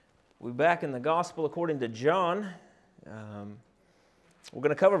We're back in the Gospel according to John. We're going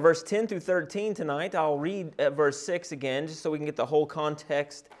to cover verse 10 through 13 tonight. I'll read at verse 6 again just so we can get the whole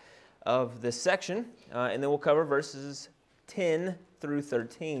context of this section. And then we'll cover verses 10 through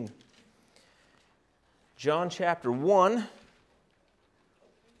 13. John chapter 1,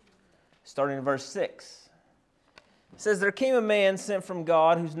 starting in verse 6. It says, "There came a man sent from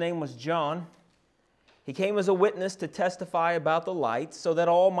God whose name was John. He came as a witness to testify about the light, so that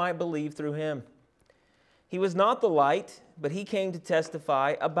all might believe through him. He was not the light, but he came to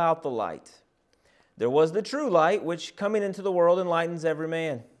testify about the light. There was the true light, which coming into the world enlightens every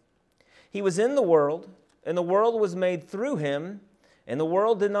man. He was in the world, and the world was made through him, and the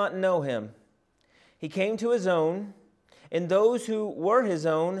world did not know him. He came to his own, and those who were his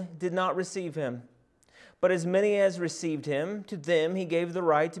own did not receive him. But as many as received him, to them he gave the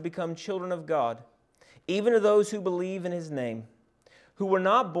right to become children of God, even to those who believe in his name, who were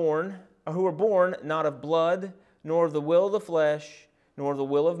born not of blood, nor of the will of the flesh, nor of the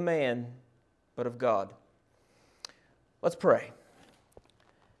will of man, but of God." Let's pray.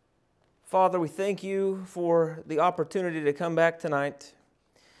 Father, we thank you for the opportunity to come back tonight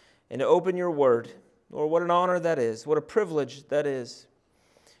and to open your word. Lord, what an honor that is. What a privilege that is.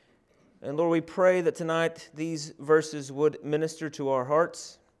 And Lord, we pray that tonight these verses would minister to our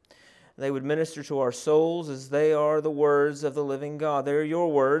hearts. They would minister to our souls as they are the words of the living God. They are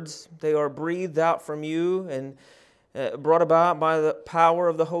your words. They are breathed out from you and brought about by the power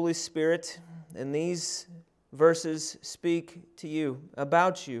of the Holy Spirit. And these verses speak to you,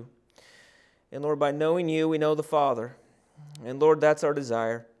 about you. And Lord, by knowing you, we know the Father. And Lord, that's our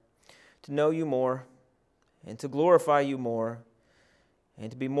desire, to know you more and to glorify you more and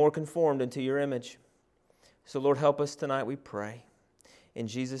to be more conformed into your image. So Lord, help us tonight, we pray. In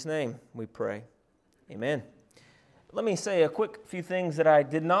Jesus' name we pray. Amen. Let me say a quick few things that I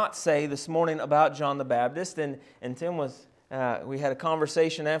did not say this morning about John the Baptist. And Tim we had a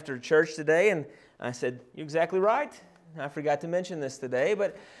conversation after church today, and I said, "You're exactly right. I forgot to mention this today."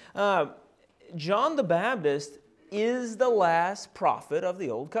 But John the Baptist is the last prophet of the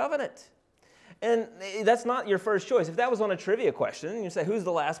Old Covenant. And that's not your first choice. If that was on a trivia question, you say, who's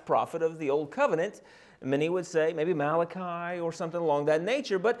the last prophet of the Old Covenant? Many would say maybe Malachi or something along that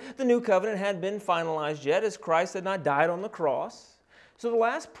nature, but the New Covenant hadn't been finalized yet as Christ had not died on the cross. So the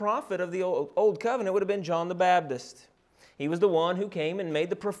last prophet of the Old Covenant would have been John the Baptist. He was the one who came and made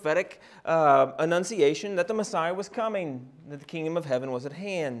the prophetic annunciation that the Messiah was coming, that the kingdom of heaven was at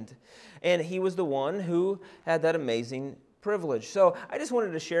hand. And he was the one who had that amazing privilege. So I just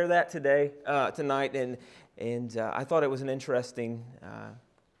wanted to share that tonight, and I thought it was an interesting,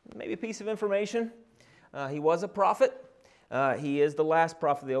 maybe a piece of information. He was a prophet. He is the last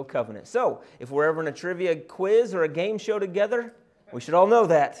prophet of the Old Covenant. So if we're ever in a trivia quiz or a game show together, we should all know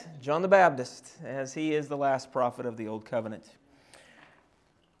that, John the Baptist, as he is the last prophet of the Old Covenant.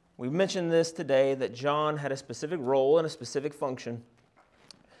 We've mentioned this today, that John had a specific role and a specific function.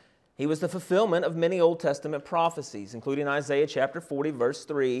 He was the fulfillment of many Old Testament prophecies, including Isaiah chapter 40, verse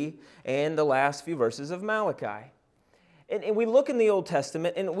 3, and the last few verses of Malachi. And we look in the Old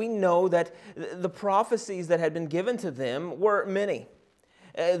Testament, and we know that the prophecies that had been given to them were many.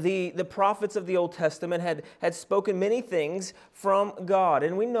 The prophets of the Old Testament had spoken many things from God.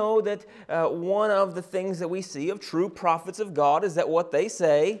 And we know that one of the things that we see of true prophets of God is that what they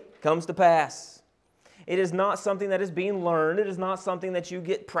say comes to pass. It is not something that is being learned. It is not something that you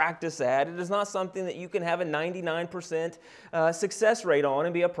get practice at. It is not something that you can have a 99% success rate on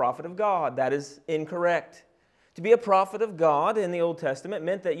and be a prophet of God. That is incorrect. To be a prophet of God in the Old Testament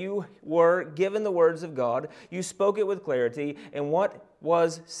meant that you were given the words of God, you spoke it with clarity, and what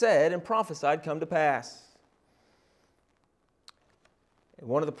was said and prophesied come to pass.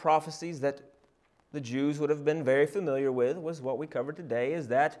 One of the prophecies that the Jews would have been very familiar with was what we covered today, is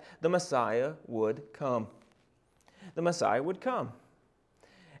that the Messiah would come. The Messiah would come.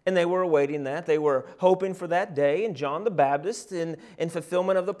 And they were awaiting that. They were hoping for that day. And John the Baptist, in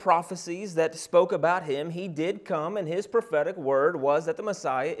fulfillment of the prophecies that spoke about him, he did come, and his prophetic word was that the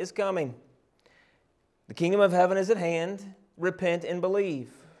Messiah is coming. The kingdom of heaven is at hand. Repent and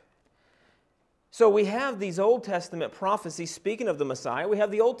believe. So we have these Old Testament prophecies speaking of the Messiah. We have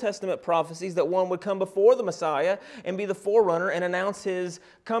the Old Testament prophecies that one would come before the Messiah and be the forerunner and announce his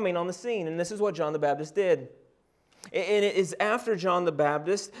coming on the scene. And this is what John the Baptist did. And it is after John the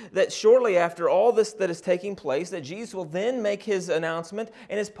Baptist that shortly after all this that is taking place, that Jesus will then make his announcement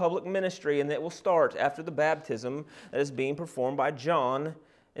and his public ministry, and that will start after the baptism that is being performed by John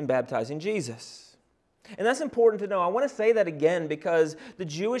in baptizing Jesus. And that's important to know. I want to say that again because the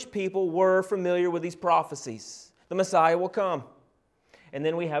Jewish people were familiar with these prophecies. The Messiah will come. And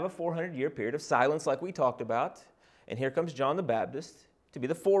then we have a 400-year period of silence like we talked about. And here comes John the Baptist to be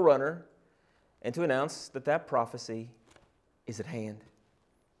the forerunner and to announce that that prophecy is at hand.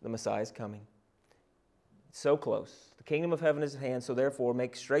 The Messiah is coming. It's so close. The kingdom of heaven is at hand, so therefore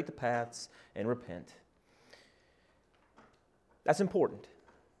make straight the paths and repent. That's important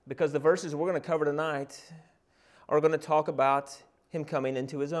because the verses we're going to cover tonight are going to talk about him coming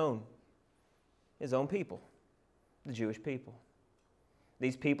into his own people, the Jewish people.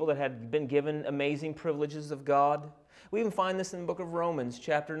 These people that had been given amazing privileges of God. We even find this in the book of Romans,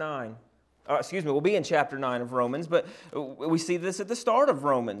 chapter 9. We'll be in chapter 9 of Romans, but we see this at the start of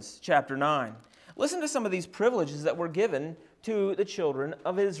Romans, chapter 9. Listen to some of these privileges that were given to the children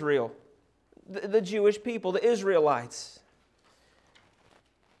of Israel, the Jewish people, the Israelites.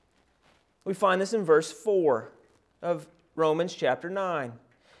 We find this in verse 4 of Romans chapter 9.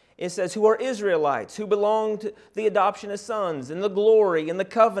 It says, who are Israelites, who belong to the adoption as sons, and the glory, and the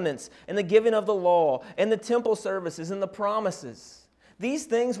covenants, and the giving of the law, and the temple services, and the promises. These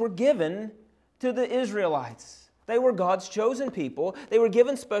things were given to the Israelites. They were God's chosen people. They were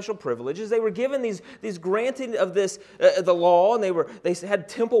given special privileges. They were given these granting of this the law, and they had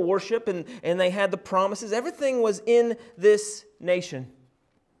temple worship, and they had the promises. Everything was in this nation.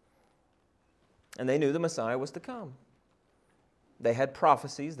 And they knew the Messiah was to come. They had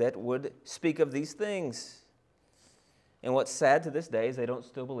prophecies that would speak of these things. And what's sad to this day is they don't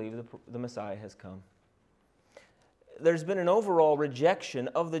still believe the Messiah has come. There's been an overall rejection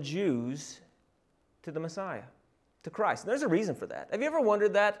of the Jews to the Messiah, to Christ. And there's a reason for that. Have you ever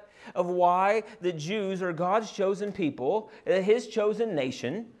wondered that? Of why the Jews are God's chosen people, His chosen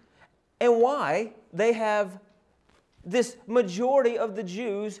nation, and why they have this majority of the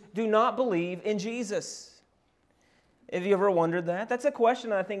Jews do not believe in Jesus. Have you ever wondered that? That's a question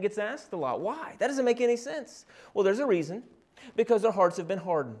that I think gets asked a lot. Why? That doesn't make any sense. Well, there's a reason. Because their hearts have been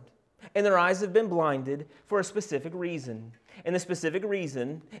hardened. And their eyes have been blinded for a specific reason. And the specific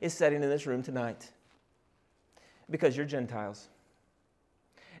reason is sitting in this room tonight. Because you're Gentiles.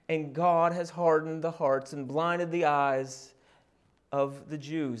 And God has hardened the hearts and blinded the eyes of the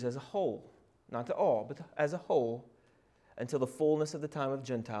Jews as a whole. Not to all, but as a whole. Until the fullness of the time of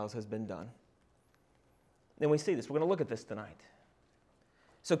Gentiles has been done. Then we see this. We're going to look at this tonight.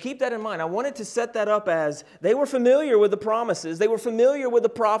 So keep that in mind. I wanted to set that up as they were familiar with the promises. They were familiar with the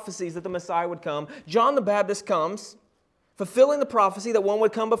prophecies that the Messiah would come. John the Baptist comes, fulfilling the prophecy that one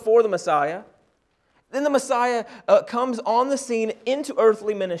would come before the Messiah. Then the Messiah comes on the scene into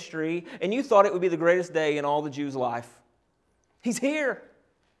earthly ministry, and you thought it would be the greatest day in all the Jews' life. He's here.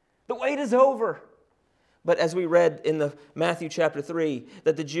 The wait is over. But as we read in the Matthew chapter 3,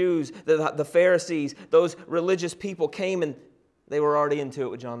 that the Jews, the Pharisees, those religious people came and they were already into it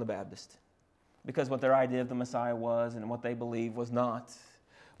with John the Baptist. Because what their idea of the Messiah was and what they believed was not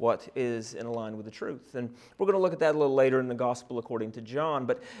what is in line with the truth. And we're going to look at that a little later in the Gospel according to John.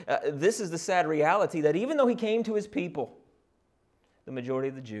 But this is the sad reality that even though he came to his people, the majority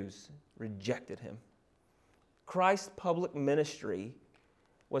of the Jews rejected him. Christ's public ministry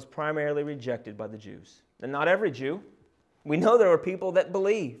was primarily rejected by the Jews. And not every Jew. We know there were people that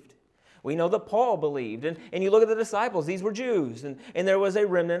believed. We know that Paul believed. And you look at the disciples, these were Jews. And there was a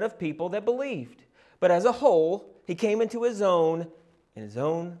remnant of people that believed. But as a whole, he came into his own, and his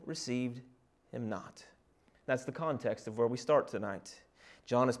own received him not. That's the context of where we start tonight.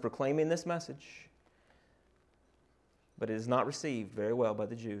 John is proclaiming this message, but it is not received very well by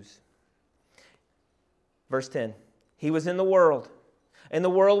the Jews. Verse 10, he was in the world, and the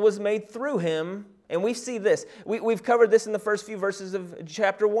world was made through him. And we see this. We've covered this in the first few verses of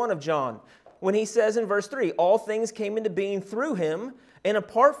chapter 1 of John. When he says in verse 3, all things came into being through him, and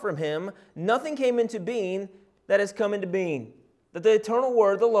apart from him, nothing came into being that has come into being. That the eternal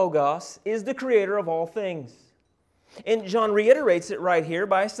Word, the Logos, is the creator of all things. And John reiterates it right here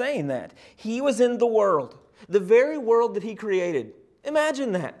by saying that. He was in the world, the very world that he created.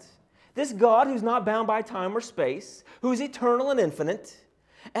 Imagine that. This God who's not bound by time or space, who's eternal and infinite,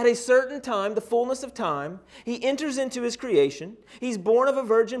 at a certain time, the fullness of time, he enters into his creation. He's born of a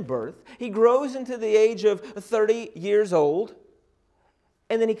virgin birth. He grows into the age of 30 years old.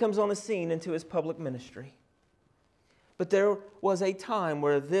 And then he comes on the scene into his public ministry. But there was a time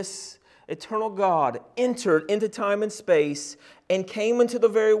where this eternal God entered into time and space and came into the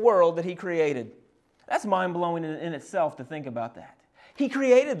very world that he created. That's mind-blowing in itself to think about that. He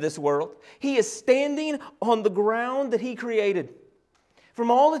created this world. He is standing on the ground that he created. From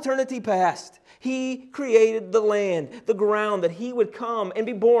all eternity past, he created the land, the ground that he would come and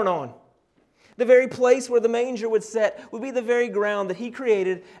be born on. The very place where the manger would set would be the very ground that he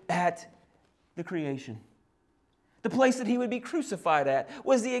created at the creation. The place that he would be crucified at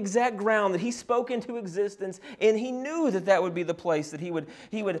was the exact ground that he spoke into existence, and he knew that that would be the place that he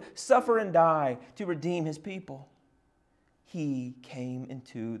would suffer and die to redeem his people. He came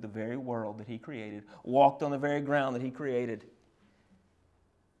into the very world that he created, walked on the very ground that he created,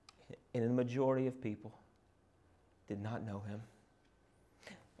 and the majority of people did not know him.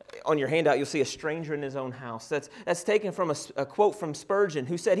 On your handout, you'll see a stranger in his own house. That's taken from a quote from Spurgeon,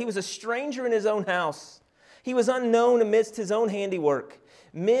 who said he was a stranger in his own house. He was unknown amidst his own handiwork.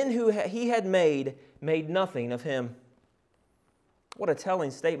 Men who he had made nothing of him. What a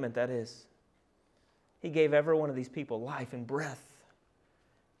telling statement that is. He gave every one of these people life and breath.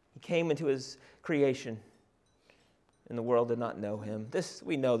 He came into his creation, and the world did not know him.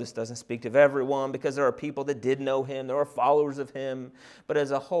 We know this doesn't speak of everyone, because there are people that did know him. There are followers of him. But as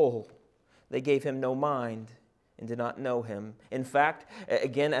a whole, they gave him no mind and did not know him. In fact,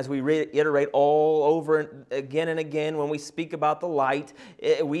 again, as we reiterate all over again and again, when we speak about the light,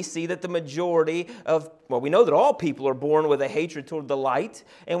 we see that the majority we know that all people are born with a hatred toward the light,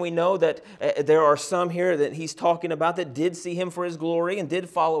 and we know that there are some here that he's talking about that did see him for his glory and did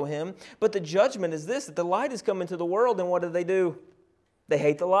follow him. But the judgment is this, that the light has come into the world, and what do? They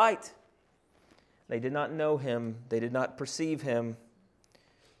hate the light. They did not know him. They did not perceive him.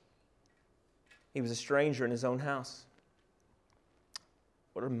 He was a stranger in his own house.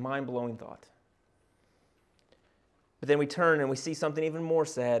 What a mind-blowing thought. But then we turn and we see something even more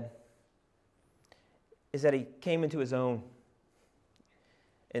sad, is that he came into his own.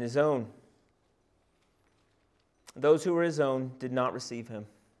 And his own, those who were his own, did not receive him.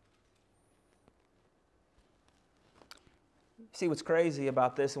 See, what's crazy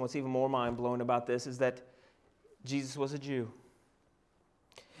about this, and what's even more mind-blowing about this, is that Jesus was a Jew.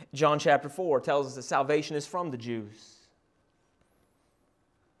 John chapter 4 tells us that salvation is from the Jews.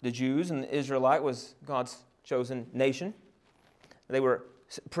 The Jews and the Israelite was God's chosen nation. They were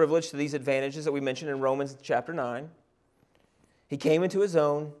privileged to these advantages that we mentioned in Romans chapter 9. He came into his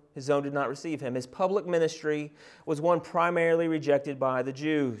own did not receive him. His public ministry was one primarily rejected by the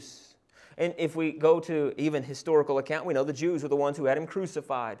Jews. And if we go to even historical account, we know the Jews were the ones who had him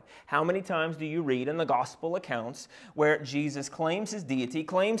crucified. How many times do you read in the gospel accounts where Jesus claims his deity,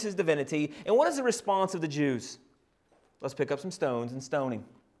 claims his divinity, and what is the response of the Jews? Let's pick up some stones and stone him.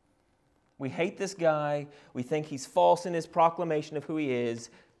 We hate this guy. We think he's false in his proclamation of who he is.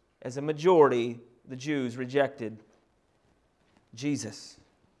 As a majority, the Jews rejected Jesus.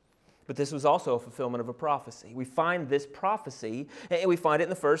 But this was also a fulfillment of a prophecy. We find this prophecy, and we find it in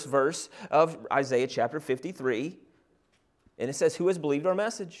the first verse of Isaiah chapter 53. And it says, "Who has believed our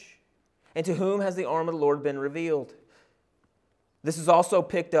message? And to whom has the arm of the Lord been revealed?" This is also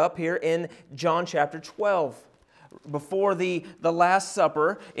picked up here in John chapter 12. Before the Last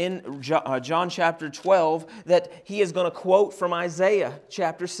Supper in John chapter 12, that he is going to quote from Isaiah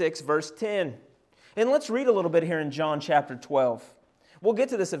chapter 6, verse 10. And let's read a little bit here in John chapter 12. We'll get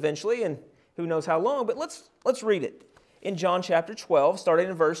to this eventually, and who knows how long, but let's read it. In John chapter 12, starting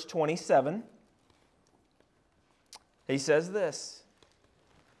in verse 27, he says this.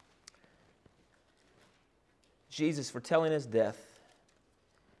 Jesus foretelling his death.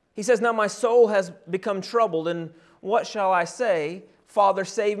 He says, "Now my soul has become troubled, and what shall I say? Father,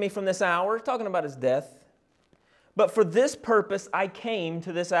 save me from this hour." Talking about his death. "But for this purpose I came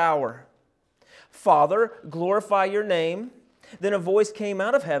to this hour. Father, glorify your name." Then a voice came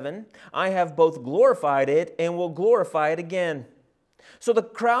out of heaven, "I have both glorified it and will glorify it again." So the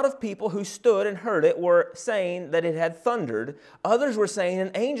crowd of people who stood and heard it were saying that it had thundered. Others were saying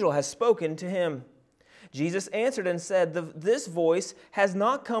an angel has spoken to him. Jesus answered and said, "This voice has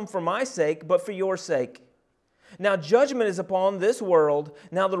not come for my sake, but for your sake. Now judgment is upon this world.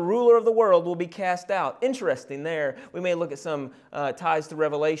 Now the ruler of the world will be cast out." Interesting there. We may look at some ties to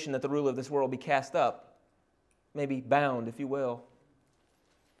Revelation that the ruler of this world will be cast up. Maybe bound, if you will.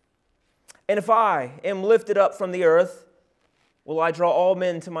 "And if I am lifted up from the earth, will I draw all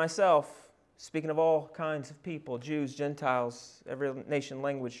men to myself?" Speaking of all kinds of people, Jews, Gentiles, every nation,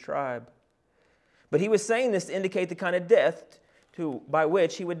 language, tribe. But he was saying this to indicate the kind of death by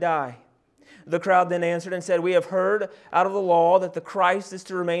which he would die. The crowd then answered and said, "We have heard out of the law that the Christ is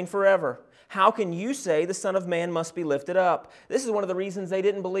to remain forever. How can you say the Son of Man must be lifted up?" This is one of the reasons they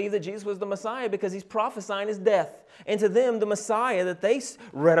didn't believe that Jesus was the Messiah, because he's prophesying his death. And to them, the Messiah that they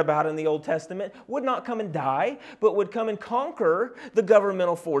read about in the Old Testament would not come and die, but would come and conquer the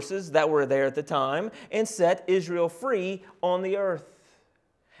governmental forces that were there at the time and set Israel free on the earth.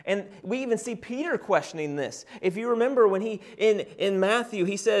 And we even see Peter questioning this. If you remember when in Matthew,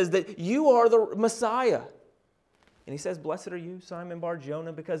 he says that you are the Messiah. And he says, blessed are you, Simon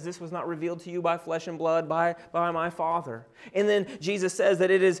Bar-Jonah, because this was not revealed to you by flesh and blood, by my Father. And then Jesus says that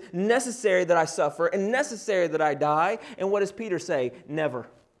it is necessary that I suffer and necessary that I die. And what does Peter say? Never.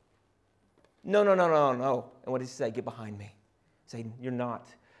 No. And what does he say? Get behind me. Satan, you're not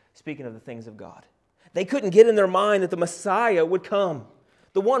speaking of the things of God. They couldn't get in their mind that the Messiah would come.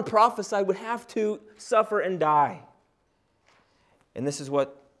 The one prophesied would have to suffer and die. And this is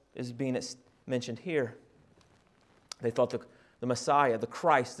what is being mentioned here. They thought the Messiah, the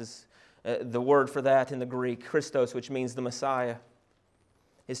Christ, is the word for that in the Greek, Christos, which means the Messiah,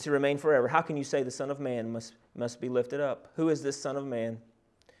 is to remain forever. How can you say the Son of Man must be lifted up? Who is this Son of Man?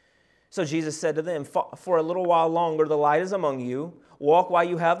 So Jesus said to them, for a little while longer the light is among you. Walk while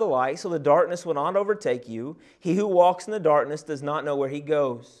you have the light, so the darkness will not overtake you. He who walks in the darkness does not know where he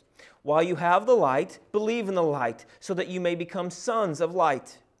goes. While you have the light, believe in the light, so that you may become sons of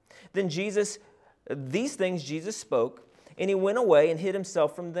light. Then these things Jesus spoke, and he went away and hid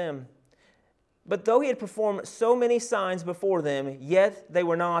himself from them. But though he had performed so many signs before them, yet they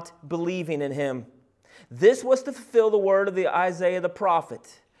were not believing in him. This was to fulfill the word of Isaiah the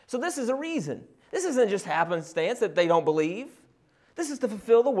prophet. So this is a reason. This isn't just happenstance that they don't believe. This is to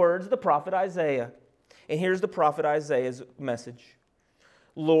fulfill the words of the prophet Isaiah. And here's the prophet Isaiah's message.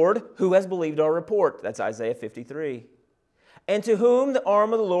 Lord, who has believed our report? That's Isaiah 53. And to whom the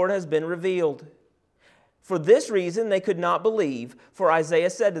arm of the Lord has been revealed. For this reason they could not believe, for Isaiah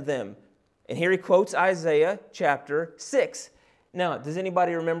said to them, and here he quotes Isaiah chapter 6. Now, does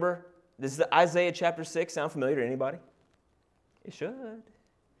anybody remember, does the Isaiah chapter 6 sound familiar to anybody? It should.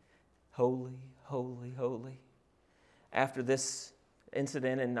 Holy, holy, holy. After this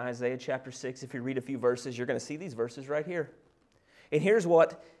incident in Isaiah chapter 6, if you read a few verses, you're going to see these verses right here. And here's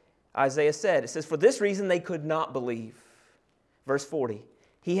what Isaiah said. It says, for this reason they could not believe. Verse 40,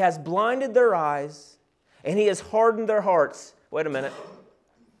 he has blinded their eyes, and he has hardened their hearts. Wait a minute.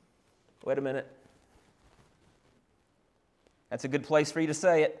 That's a good place for you to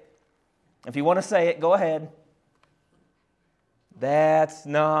say it. If you want to say it, go ahead. That's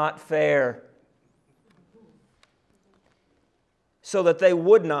not fair. So that they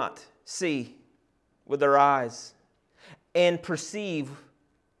would not see with their eyes and perceive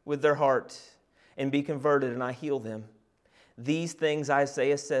with their heart and be converted, and I heal them. These things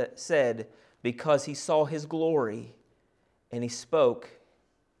Isaiah said because he saw his glory and he spoke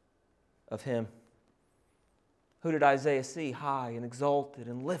of him. Who did Isaiah see? High and exalted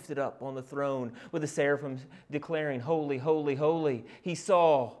and lifted up on the throne with the seraphim declaring, holy, holy, holy. He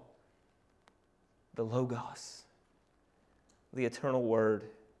saw the Logos, the eternal Word.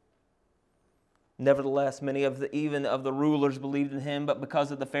 Nevertheless, many even of the rulers believed in him, but because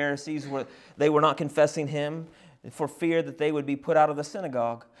of the Pharisees, they were not confessing him for fear that they would be put out of the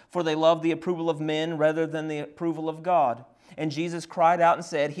synagogue. For they loved the approval of men rather than the approval of God. And Jesus cried out and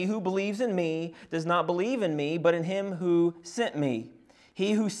said, he who believes in me does not believe in me, but in him who sent me.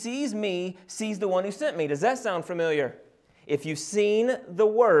 He who sees me sees the one who sent me. Does that sound familiar? If you've seen the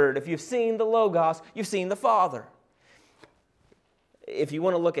Word, if you've seen the Logos, you've seen the Father. If you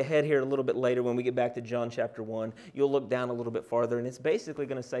want to look ahead here a little bit later when we get back to John chapter 1, you'll look down a little bit farther, and it's basically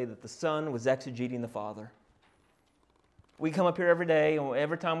going to say that the Son was exegeting the Father. We come up here every day, and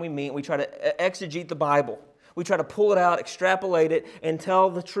every time we meet, we try to exegete the Bible. We try to pull it out, extrapolate it, and tell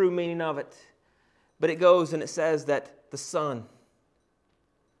the true meaning of it. But it goes and it says that the Son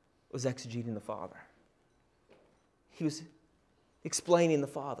was exegeting the Father. He was explaining the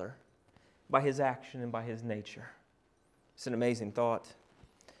Father by his action and by his nature. It's an amazing thought.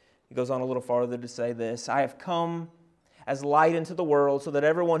 He goes on a little farther to say this, I have come as light into the world so that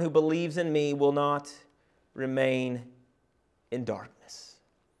everyone who believes in me will not remain in darkness.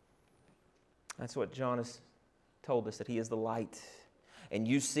 That's what John has told us, that he is the light. And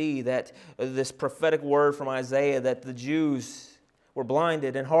you see that this prophetic word from Isaiah that the Jews were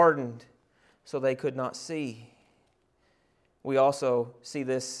blinded and hardened so they could not see. We also see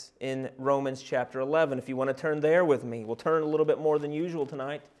this in Romans chapter 11. If you want to turn there with me, we'll turn a little bit more than usual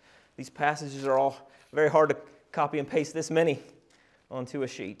tonight. These passages are all very hard to copy and paste this many onto a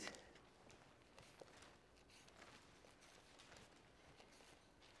sheet.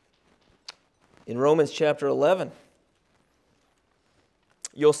 In Romans chapter 11,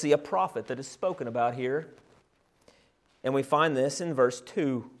 you'll see a prophet that is spoken about here. And we find this in verse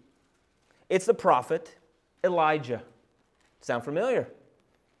 2. It's the prophet Elijah. Sound familiar?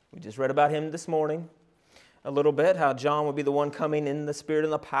 We just read about him this morning a little bit, how John would be the one coming in the spirit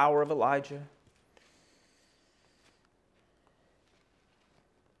and the power of Elijah.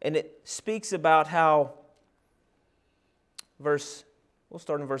 And it speaks about how, verse We'll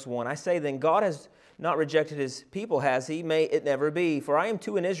start in verse 1. I say then, God has not rejected his people, has he? May it never be. For I am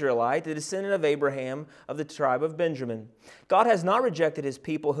too an Israelite, the descendant of Abraham of the tribe of Benjamin. God has not rejected his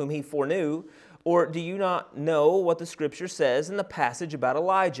people whom he foreknew. Or do you not know what the Scripture says in the passage about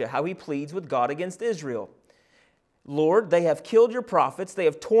Elijah, how he pleads with God against Israel? Lord, they have killed your prophets, they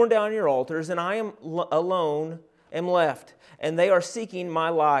have torn down your altars, and I am alone am left, and they are seeking my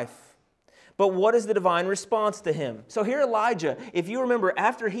life. But what is the divine response to him? So here Elijah, if you remember,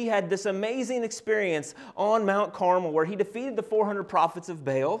 after he had this amazing experience on Mount Carmel where he defeated the 400 prophets of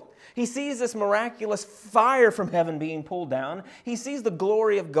Baal, he sees this miraculous fire from heaven being pulled down. He sees the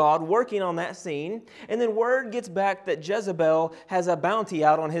glory of God working on that scene. And then word gets back that Jezebel has a bounty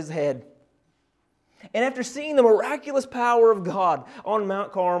out on his head. And after seeing the miraculous power of God on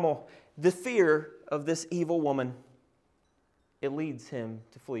Mount Carmel, the fear of this evil woman, it leads him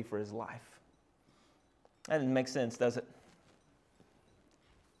to flee for his life. That didn't make sense, does it?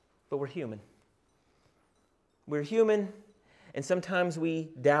 But we're human. We're human, and sometimes we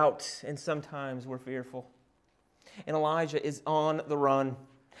doubt, and sometimes we're fearful. And Elijah is on the run,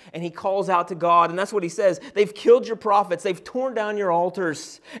 and he calls out to God, and that's what he says. They've killed your prophets, they've torn down your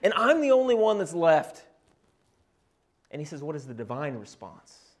altars, and I'm the only one that's left. And he says, what is the divine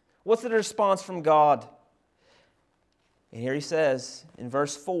response? What's the response from God? And here he says, in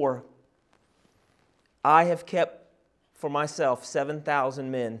verse 4, I have kept for myself 7,000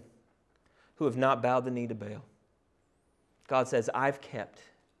 men who have not bowed the knee to Baal. God says, I've kept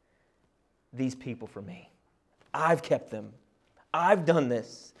these people for me. I've kept them. I've done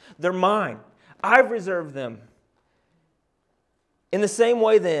this. They're mine. I've reserved them. In the same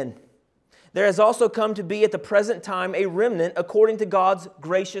way then, there has also come to be at the present time a remnant according to God's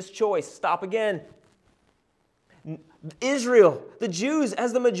gracious choice. Stop again. Israel, the Jews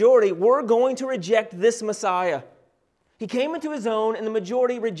as the majority, were going to reject this Messiah. He came into his own and the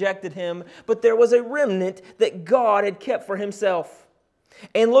majority rejected him, but there was a remnant that God had kept for himself.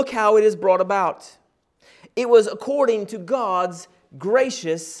 And look how it is brought about. It was according to God's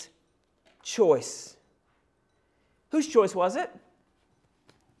gracious choice. Whose choice was it?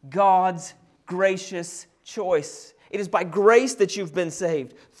 God's gracious choice. It is by grace that you've been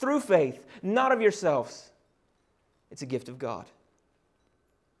saved, through faith, not of yourselves. It's a gift of God.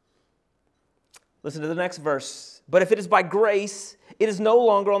 Listen to the next verse. But if it is by grace, it is no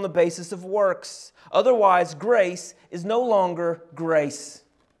longer on the basis of works. Otherwise, grace is no longer grace.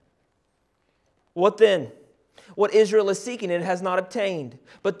 What then? What Israel is seeking it has not obtained.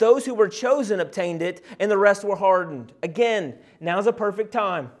 But those who were chosen obtained it, and the rest were hardened. Again, now's a perfect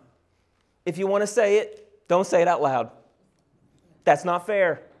time. If you want to say it, don't say it out loud. That's not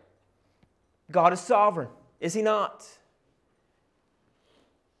fair. God is sovereign. Is he not?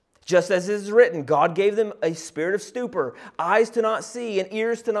 Just as it is written, God gave them a spirit of stupor, eyes to not see and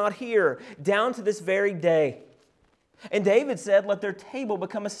ears to not hear, down to this very day. And David said, let their table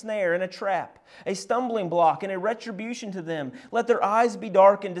become a snare and a trap, a stumbling block and a retribution to them. Let their eyes be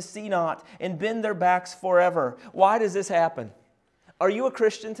darkened to see not and bend their backs forever. Why does this happen? Are you a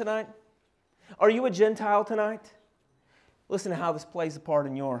Christian tonight? Are you a Gentile tonight? Listen to how this plays a part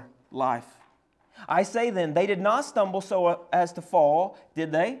in your life. I say then, they did not stumble so as to fall,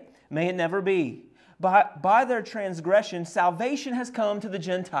 did they? May it never be. By their transgression, salvation has come to the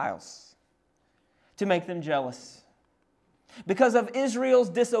Gentiles to make them jealous. Because of Israel's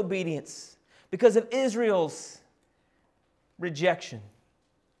disobedience, because of Israel's rejection,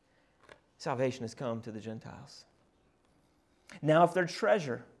 salvation has come to the Gentiles. Now, if their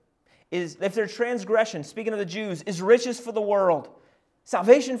transgression, speaking of the Jews, is riches for the world,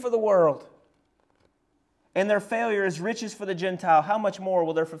 salvation for the world, and their failure is riches for the Gentile, how much more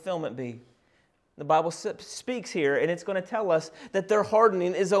will their fulfillment be? The Bible speaks here, and it's going to tell us that their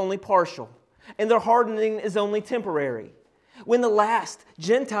hardening is only partial, and their hardening is only temporary. When the last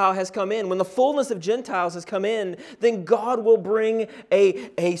Gentile has come in, when the fullness of Gentiles has come in, then God will bring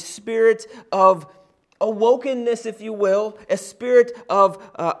a spirit of awokenness, if you will, a spirit of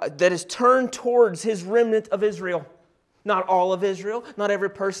that is turned towards His remnant of Israel. Not all of Israel, not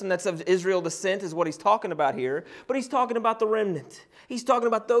every person that's of Israel descent is what he's talking about here, but he's talking about the remnant. He's talking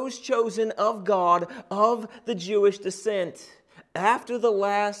about those chosen of God, of the Jewish descent. After the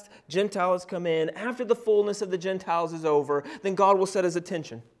last Gentile has come in, after the fullness of the Gentiles is over, then God will set His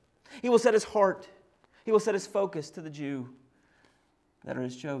attention. He will set His heart. He will set His focus to the Jew that are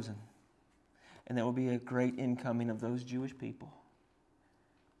His chosen. And there will be a great incoming of those Jewish people.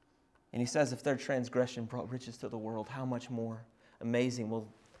 And He says, if their transgression brought riches to the world, how much more amazing will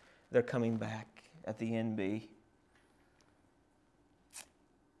their coming back at the end be?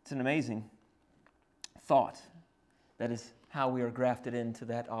 It's an amazing thought that is how we are grafted into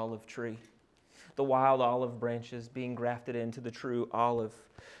that olive tree. The wild olive branches being grafted into the true olive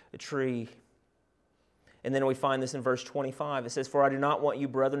tree. And then we find this in verse 25. It says, "For I do not want you,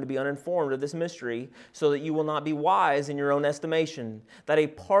 brethren, to be uninformed of this mystery, so that you will not be wise in your own estimation, that a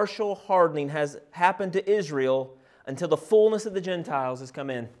partial hardening has happened to Israel until the fullness of the Gentiles has come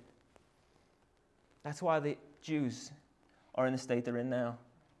in." That's why the Jews are in the state they're in now.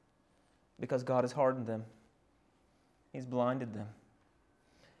 Because God has hardened them. He's blinded them.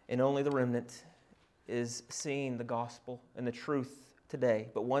 And only the remnant is seeing the gospel and the truth today.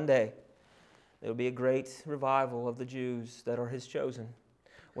 But one day, there will be a great revival of the Jews that are His chosen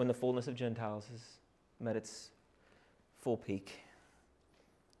when the fullness of Gentiles has met its full peak.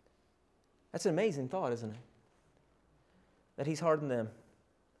 That's an amazing thought, isn't it? That He's hardened them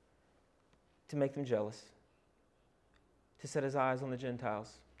to make them jealous, to set His eyes on the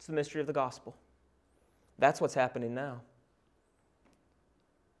Gentiles. It's the mystery of the gospel. That's what's happening now.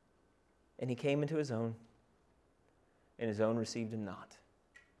 And He came into His own, and His own received Him not.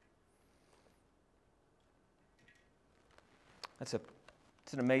 It's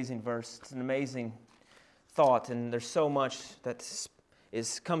an amazing verse. It's an amazing thought, and there's so much that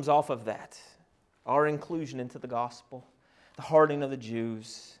comes off of that. Our inclusion into the gospel, the hardening of the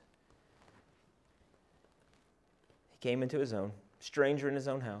Jews. He came into His own, stranger in His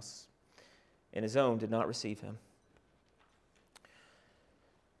own house, and His own did not receive Him.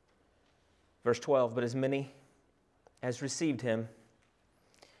 Verse 12, "But as many as received Him,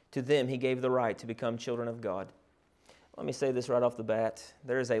 to them He gave the right to become children of God." Let me say this right off the bat.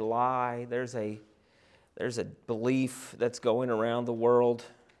 There's a lie, there's a belief that's going around the world,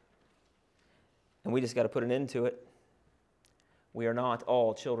 and we just got to put an end to it. We are not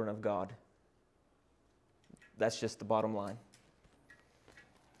all children of God. That's just the bottom line.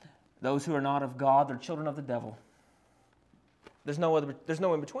 Those who are not of God, they're children of the devil. There's no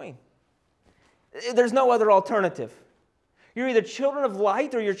in between. There's no other alternative. You're either children of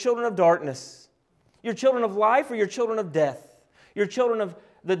light or you're children of darkness. You're children of life or you're children of death. You're children of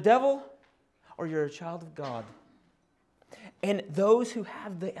the devil or you're a child of God. And those who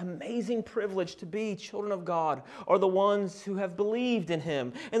have the amazing privilege to be children of God are the ones who have believed in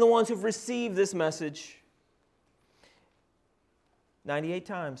Him and the ones who've received this message. 98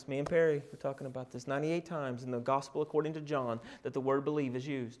 times, me and Perry were talking about this, 98 times in the Gospel according to John that the word believe is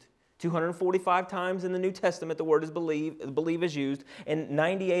used. 245 times in the New Testament the word is believe is used, and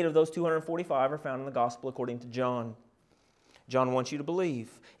 98 of those 245 are found in the Gospel according to John. John wants you to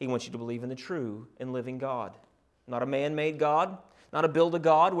believe. He wants you to believe in the true and living God. Not a man-made God, not a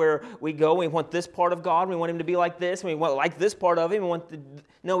build-a-God where we go, we want this part of God, we want Him to be like this, and we want like this part of Him. We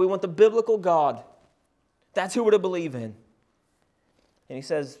want the biblical God. That's who we're to believe in. And He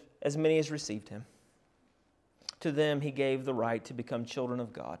says, as many as received Him, to them He gave the right to become children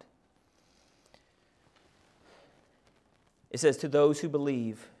of God. It says, to those who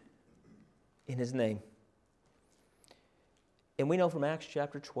believe in His name. And we know from Acts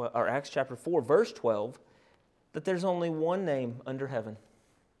chapter 4, verse 12, that there's only one name under heaven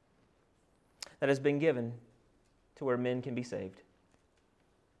that has been given to where men can be saved.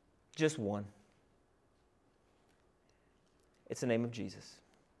 Just one. It's the name of Jesus.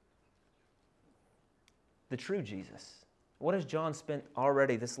 The true Jesus. What has John spent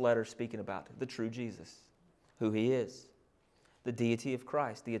already this letter speaking about? The true Jesus. Who He is. The deity of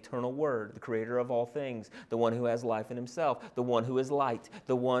Christ, the eternal Word, the creator of all things, the one who has life in Himself, the one who is light,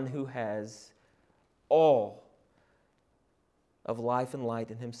 the one who has all of life and light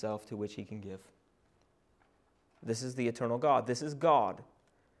in Himself to which He can give. This is the eternal God. This is God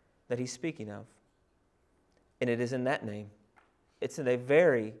that He's speaking of. And it is in that name. It's in a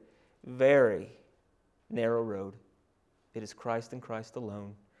very, very narrow road. It is Christ and Christ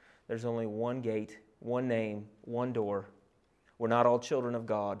alone. There's only one gate, one name, one door. We're not all children of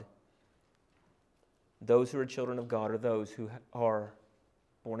God. Those who are children of God are those who are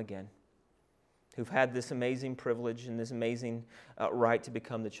born again, who've had this amazing privilege and this amazing right to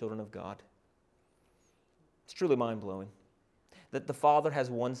become the children of God. It's truly mind-blowing that the Father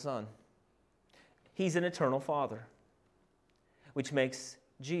has one Son. He's an eternal Father, which makes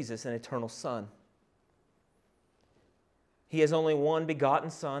Jesus an eternal Son. He has only one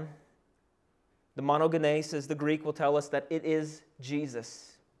begotten Son. The monogenes, as the Greek will tell us, that it is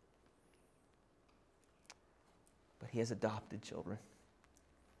Jesus. But He has adopted children.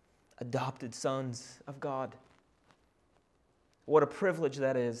 Adopted sons of God. What a privilege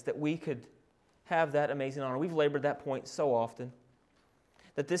that is, that we could have that amazing honor. We've labored that point so often.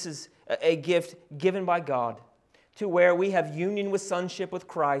 That this is a gift given by God to where we have union with sonship with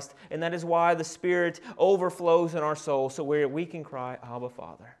Christ, and that is why the Spirit overflows in our soul, so where we can cry, Abba,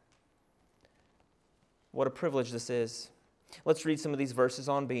 Father. What a privilege this is. Let's read some of these verses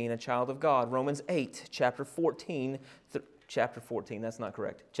on being a child of God. Romans 8, chapter 14, that's not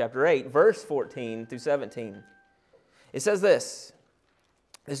correct. Chapter 8, verse 14 through 17. It says this.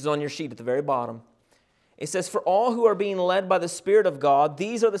 This is on your sheet at the very bottom. It says, for all who are being led by the Spirit of God,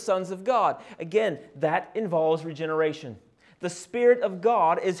 these are the sons of God. Again, that involves regeneration. The Spirit of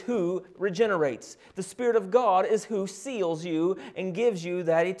God is who regenerates. The Spirit of God is who seals you and gives you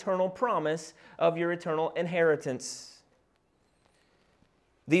that eternal promise of your eternal inheritance.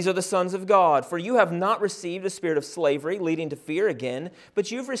 These are the sons of God. For you have not received a spirit of slavery, leading to fear again,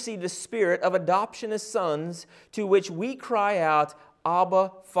 but you've received a spirit of adoption as sons, to which we cry out,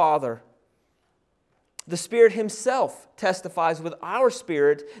 Abba, Father. The Spirit Himself testifies with our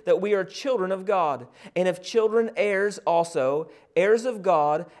spirit that we are children of God. And if children, heirs also, heirs of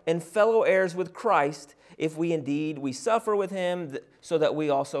God, and fellow heirs with Christ, if we suffer with Him, so that we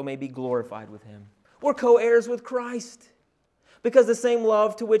also may be glorified with Him. We're co-heirs with Christ. Because the same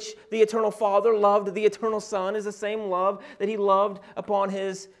love to which the eternal Father loved the eternal Son is the same love that He loved upon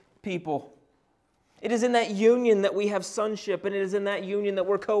His people. It is in that union that we have sonship, and it is in that union that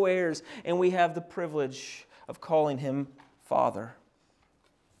we're co-heirs, and we have the privilege of calling Him Father.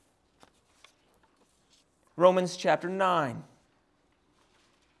 Romans chapter 9,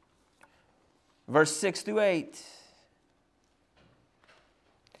 verse 6 through 8.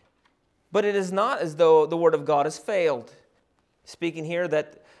 But it is not as though the word of God has failed. Speaking here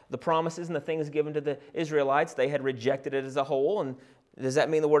that the promises and the things given to the Israelites, they had rejected it as a whole, and does that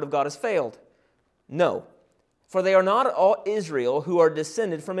mean the word of God has failed? No, for they are not all Israel who are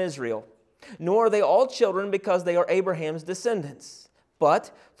descended from Israel, nor are they all children because they are Abraham's descendants.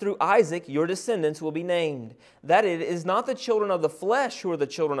 But through Isaac your descendants will be named. That it is not the children of the flesh who are the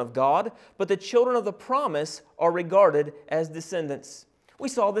children of God, but the children of the promise are regarded as descendants. We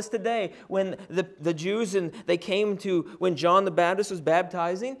saw this today when the Jews, and they came to when John the Baptist was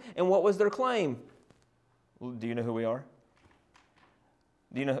baptizing, and what was their claim? Do you know who we are?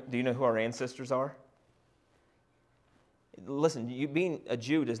 Do you know who our ancestors are? Listen, you being a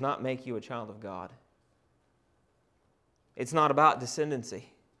Jew does not make you a child of God. It's not about descendancy.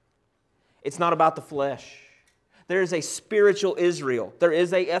 It's not about the flesh. There is a spiritual Israel. There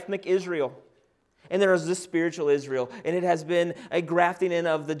is a ethnic Israel. And there is this spiritual Israel. And it has been a grafting in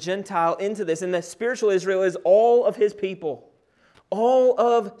of the Gentile into this. And the spiritual Israel is all of His people. All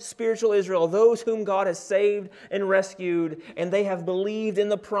of spiritual Israel, those whom God has saved and rescued, and they have believed in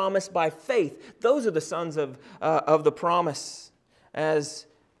the promise by faith. Those are the sons of the promise, as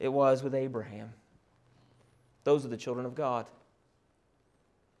it was with Abraham. Those are the children of God.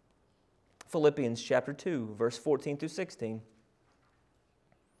 Philippians chapter 2, verse 14 through 16.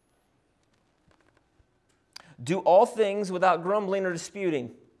 Do all things without grumbling or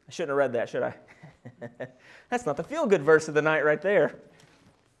disputing. I shouldn't have read that, should I? That's not the feel-good verse of the night right there.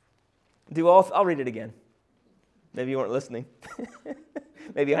 I'll read it again. Maybe you weren't listening.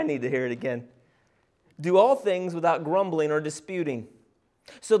 Maybe I need to hear it again. Do all things without grumbling or disputing,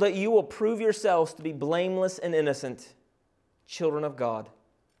 so that you will prove yourselves to be blameless and innocent, children of God,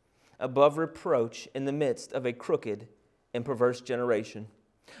 above reproach in the midst of a crooked and perverse generation,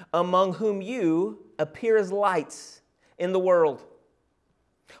 among whom you appear as lights in the world,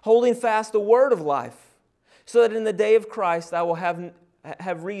 holding fast the word of life, so that in the day of Christ I will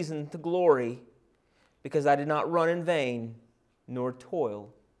have reason to glory, because I did not run in vain, nor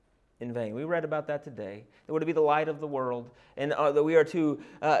toil in vain. We read about that today. That we're to be the light of the world, and that we are to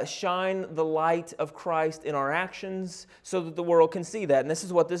shine the light of Christ in our actions, so that the world can see that. And this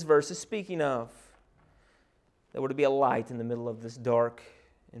is what this verse is speaking of. That we're to be a light in the middle of this dark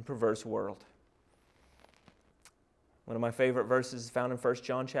and perverse world. One of my favorite verses is found in 1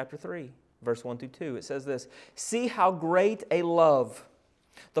 John chapter 3, verse 1 through 2. It says this, see how great a love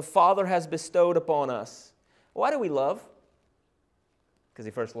the Father has bestowed upon us. Why do we love? Because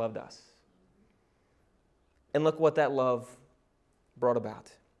He first loved us. And look what that love brought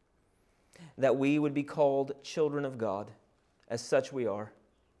about. That we would be called children of God. As such we are.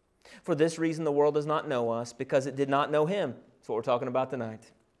 For this reason the world does not know us, because it did not know Him. That's what we're talking about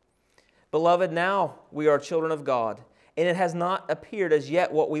tonight. Beloved, now we are children of God, and it has not appeared as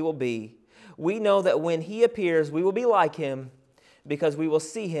yet what we will be. We know that when He appears, we will be like Him, because we will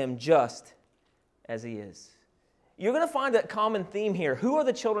see Him just as He is. You're going to find that common theme here. Who are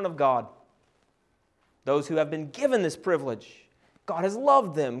the children of God? Those who have been given this privilege. God has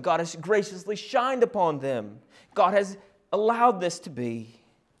loved them. God has graciously shined upon them. God has allowed this to be.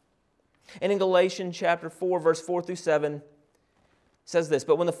 And in Galatians chapter 4, verse 4 through 7, it says this,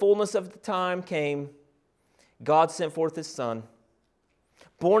 "But when the fullness of the time came, God sent forth His Son,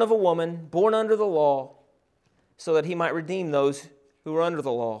 born of a woman, born under the law, so that He might redeem those who were under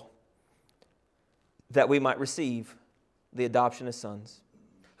the law, that we might receive the adoption as sons."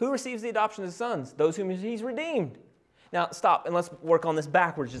 Who receives the adoption as sons? Those whom He's redeemed. Now, stop and let's work on this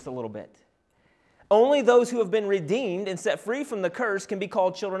backwards just a little bit. Only those who have been redeemed and set free from the curse can be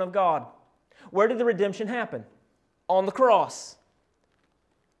called children of God. Where did the redemption happen? On the cross.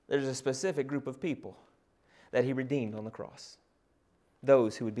 There's a specific group of people that He redeemed on the cross.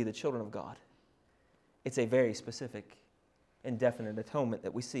 Those who would be the children of God. It's a very specific and definite atonement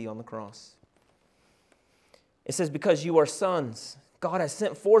that we see on the cross. It says, "Because you are sons, God has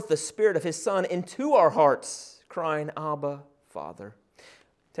sent forth the Spirit of His Son into our hearts, crying, Abba, Father."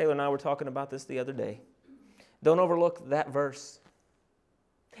 Taylor and I were talking about this the other day. Don't overlook that verse.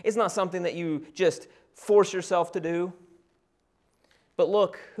 It's not something that you just force yourself to do. But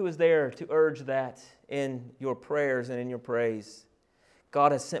look who is there to urge that in your prayers and in your praise.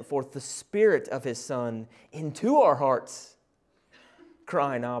 God has sent forth the Spirit of His Son into our hearts,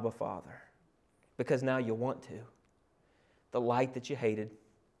 crying, Abba, Father. Because now you want to. The light that you hated,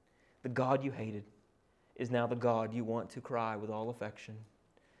 the God you hated, is now the God you want to cry with all affection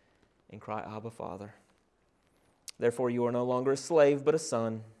and cry, Abba, Father. Therefore you are no longer a slave, but a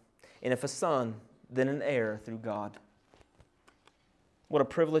son. And if a son, then an heir through God. What a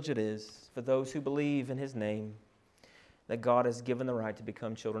privilege it is for those who believe in His name that God has given the right to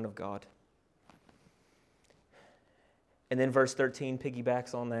become children of God. And then verse 13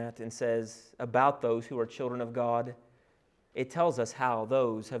 piggybacks on that and says, about those who are children of God, it tells us how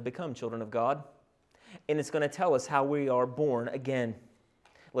those have become children of God. And it's going to tell us how we are born again.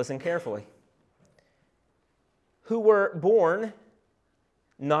 Listen carefully. Who were born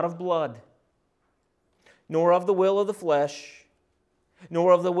not of blood, nor of the will of the flesh,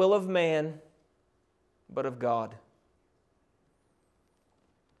 nor of the will of man, but of God.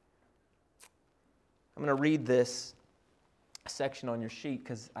 I'm going to read this section on your sheet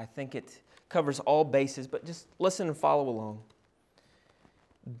because I think it covers all bases, but just listen and follow along.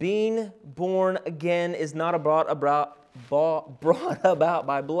 Being born again is not brought about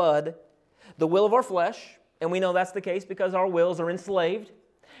by blood, the will of our flesh, and we know that's the case because our wills are enslaved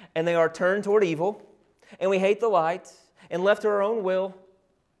and they are turned toward evil, and we hate the light, and left to our own will,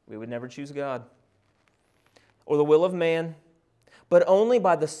 we would never choose God or the will of man, but only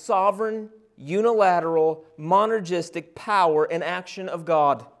by the sovereign, unilateral, monergistic power and action of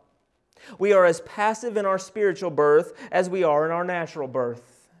God. We are as passive in our spiritual birth as we are in our natural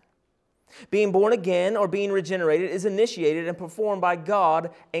birth. Being born again or being regenerated is initiated and performed by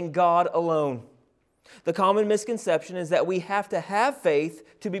God and God alone. The common misconception is that we have to have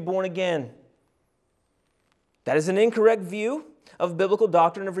faith to be born again. That is an incorrect view of biblical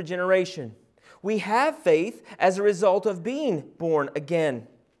doctrine of regeneration. We have faith as a result of being born again.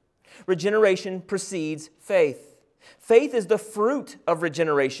 Regeneration precedes faith. Faith is the fruit of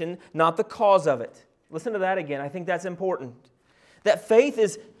regeneration, not the cause of it. Listen to that again. I think that's important. That faith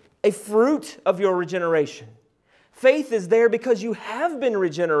is a fruit of your regeneration. Faith is there because you have been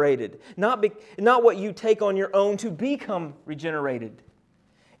regenerated, not what you take on your own to become regenerated.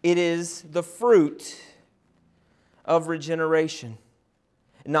 It is the fruit of regeneration,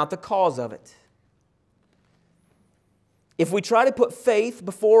 not the cause of it. If we try to put faith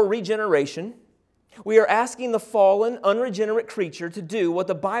before regeneration, we are asking the fallen, unregenerate creature to do what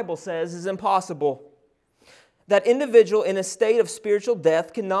the Bible says is impossible. That individual in a state of spiritual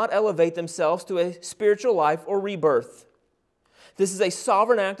death cannot elevate themselves to a spiritual life or rebirth. This is a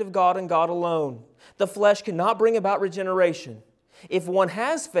sovereign act of God and God alone. The flesh cannot bring about regeneration. If one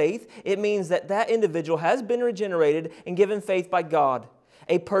has faith, it means that that individual has been regenerated and given faith by God.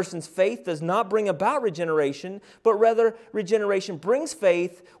 A person's faith does not bring about regeneration, but rather regeneration brings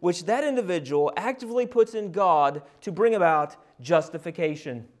faith, which that individual actively puts in God to bring about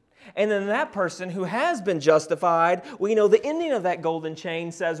justification. And then that person who has been justified, we know the ending of that golden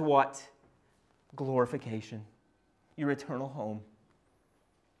chain says what? Glorification. Your eternal home.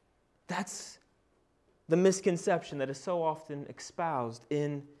 That's the misconception that is so often espoused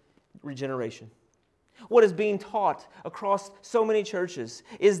in regeneration. What is being taught across so many churches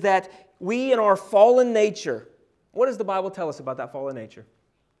is that we in our fallen nature, what does the Bible tell us about that fallen nature?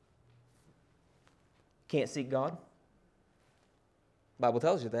 Can't seek God. The Bible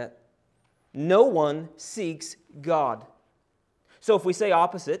tells you that. No one seeks God. So if we say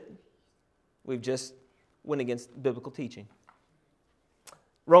opposite, we've just went against biblical teaching.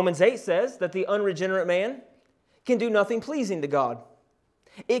 Romans 8 says that the unregenerate man can do nothing pleasing to God.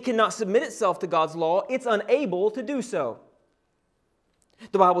 It cannot submit itself to God's law. It's unable to do so.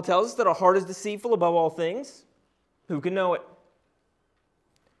 The Bible tells us that our heart is deceitful above all things. Who can know it?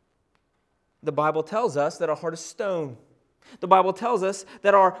 The Bible tells us that our heart is stone. The Bible tells us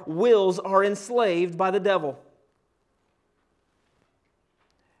that our wills are enslaved by the devil.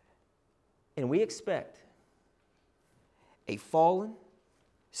 And we expect a fallen,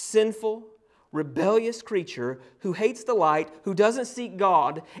 sinful, rebellious creature who hates the light, who doesn't seek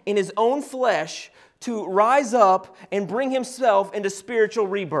God in his own flesh, to rise up and bring himself into spiritual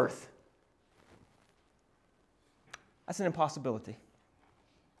rebirth. That's an impossibility.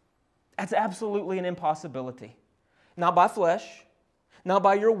 That's absolutely an impossibility. Not by flesh, not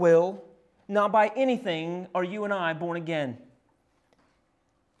by your will, not by anything are you and I born again.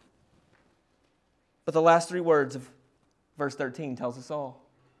 But the last three words of verse 13 tells us all.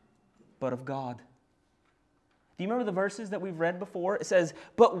 But of God. Do you remember the verses that we've read before? It says,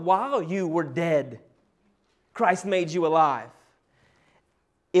 but while you were dead, Christ made you alive.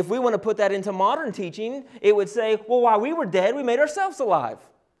 If we want to put that into modern teaching, it would say, well, while we were dead, we made ourselves alive.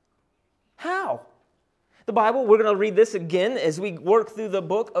 How? The Bible, we're going to read this again as we work through the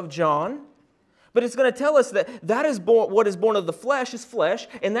book of John. But it's going to tell us that is born, what is born of the flesh is flesh,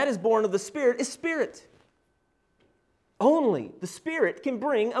 and that is born of the Spirit is spirit. Only the Spirit can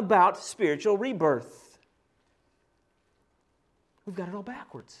bring about spiritual rebirth. We've got it all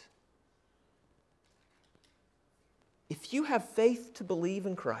backwards. If you have faith to believe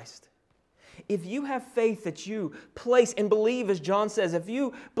in Christ, if you have faith that you place and believe, as John says, if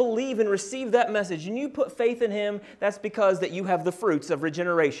you believe and receive that message and you put faith in Him, that's because that you have the fruits of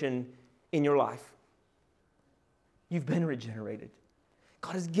regeneration in your life. You've been regenerated.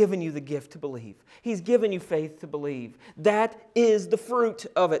 God has given you the gift to believe. He's given you faith to believe. That is the fruit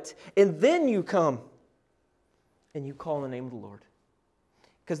of it. And then you come and you call on the name of the Lord.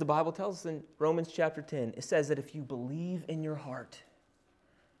 Because the Bible tells us in Romans chapter 10, it says that if you believe in your heart,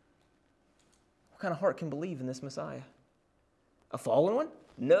 what kind of heart can believe in this Messiah? A fallen one?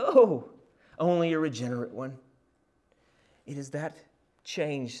 No, only a regenerate one. It is that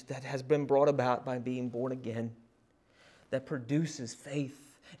change that has been brought about by being born again that produces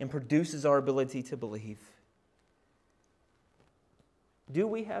faith and produces our ability to believe. Do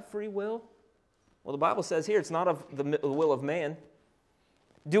we have free will? Well, the Bible says here it's not of the will of man.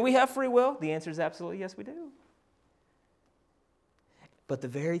 Do we have free will? The answer is absolutely yes, we do. But the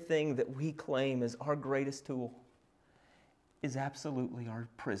very thing that we claim as our greatest tool is absolutely our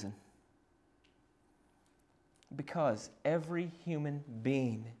prison. Because every human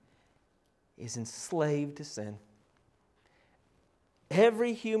being is enslaved to sin.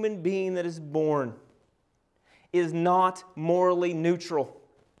 Every human being that is born is not morally neutral.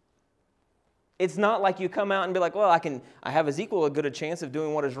 It's not like you come out and be like, well, I have as equal a good a chance of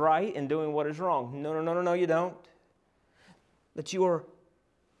doing what is right and doing what is wrong. No, you don't. That you are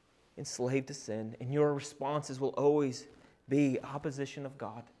enslaved to sin, and your responses will always be opposition of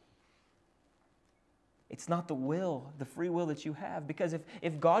God. It's not the will, the free will that you have, because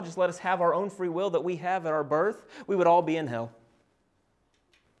if God just let us have our own free will that we have at our birth, we would all be in hell.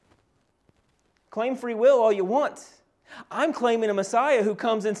 Claim free will all you want. I'm claiming a Messiah who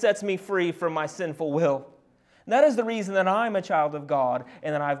comes and sets me free from my sinful will. And that is the reason that I'm a child of God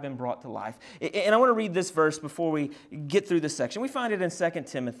and that I've been brought to life. And I want to read this verse before we get through this section. We find it in 2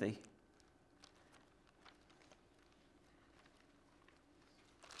 Timothy.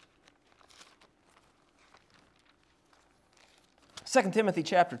 Second Timothy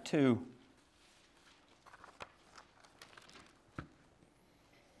chapter 2.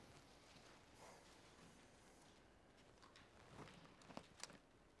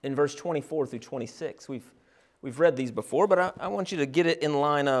 In verse 24 through 26, we've read these before, but I want you to get it in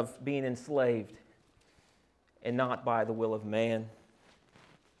line of being enslaved and not by the will of man,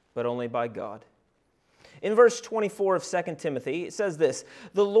 but only by God. In verse 24 of 2 Timothy, it says this,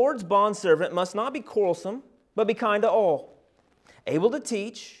 "The Lord's bondservant must not be quarrelsome, but be kind to all, able to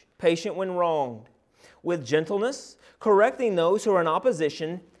teach, patient when wronged, with gentleness, correcting those who are in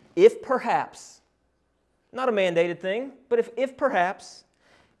opposition, if perhaps," not a mandated thing, but if perhaps,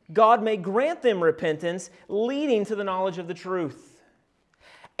 "God may grant them repentance, leading to the knowledge of the truth.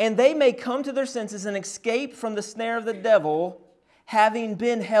 And they may come to their senses and escape from the snare of the devil, having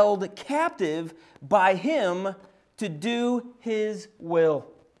been held captive by him to do his will."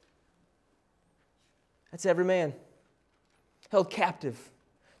 That's every man. Held captive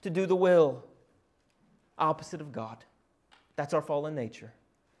to do the will opposite of God. That's our fallen nature.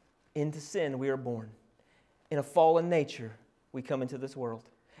 Into sin we are born. In a fallen nature we come into this world.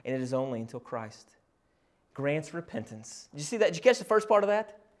 And it is only until Christ grants repentance. Did you see that? Did you catch the first part of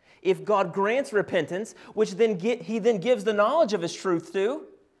that? If God grants repentance, which then He then gives the knowledge of His truth to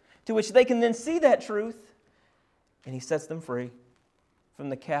which they can then see that truth, and He sets them free from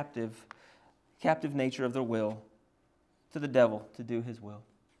the captive nature of their will to the devil to do his will.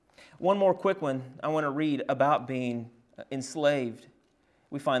 One more quick one I want to read about being enslaved.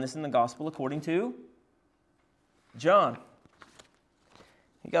 We find this in the Gospel according to John.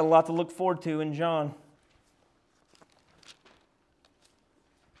 You got a lot to look forward to in John.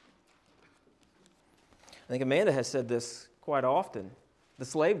 I think Amanda has said this quite often. The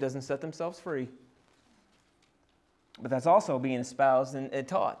slave doesn't set themselves free. But that's also being espoused and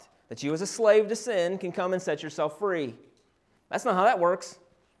taught, that you as a slave to sin can come and set yourself free. That's not how that works.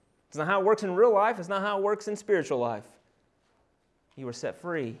 It's not how it works in real life. It's not how it works in spiritual life. You were set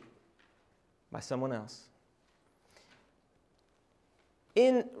free by someone else.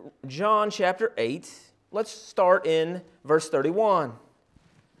 In John chapter 8, let's start in verse 31.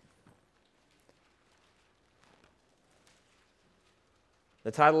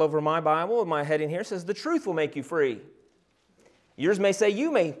 The title over my Bible, my heading here, says, "The truth will make you free." Yours may say,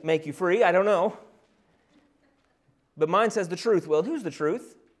 "You may make you free." I don't know. But mine says the truth. Well, who's the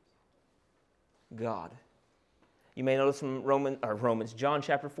truth? God. You may notice from Romans, John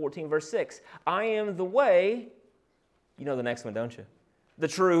chapter 14, verse 6. "I am the way," you know the next one, don't you? "The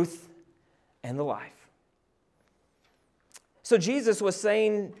truth and the life." So Jesus was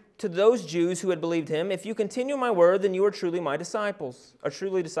saying to those Jews who had believed Him, "If you continue my word, then you are truly my disciples, are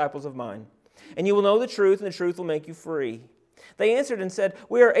truly disciples of mine. And you will know the truth, and the truth will make you free." They answered and said,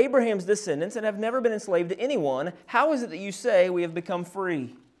 "We are Abraham's descendants and have never been enslaved to anyone. How is it that you say we have become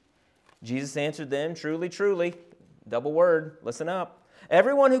free?" Jesus answered them, "Truly, truly," double word, listen up,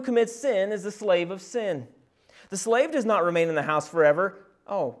 "everyone who commits sin is the slave of sin. The slave does not remain in the house forever.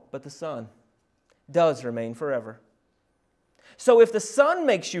 But the Son does remain forever. So if the Son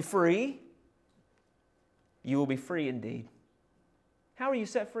makes you free, you will be free indeed." How are you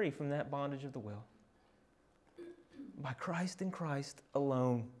set free from that bondage of the will? By Christ and Christ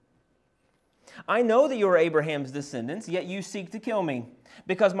alone. "I know that you are Abraham's descendants, yet you seek to kill me,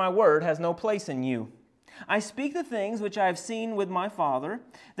 because my word has no place in you. I speak the things which I have seen with my father.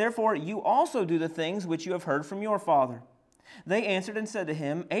 Therefore you also do the things which you have heard from your father." They answered and said to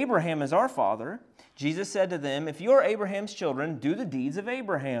him, "Abraham is our father." Jesus said to them, "If you are Abraham's children, do the deeds of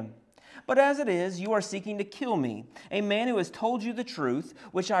Abraham. But as it is, you are seeking to kill me, a man who has told you the truth,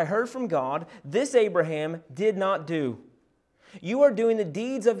 which I heard from God. This Abraham did not do. You are doing the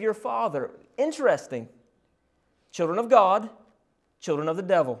deeds of your father." Interesting. Children of God, children of the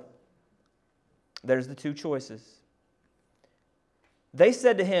devil. There's the two choices. They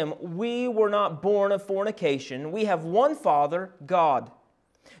said to him, "We were not born of fornication. We have one Father, God."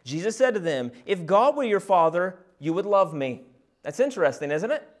 Jesus said to them, "If God were your Father, you would love me." That's interesting,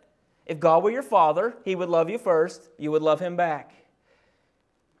 isn't it? If God were your Father, He would love you first. You would love Him back.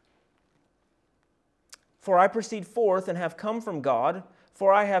 "For I proceed forth and have come from God,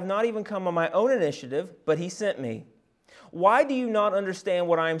 for I have not even come on my own initiative, but He sent me. Why do you not understand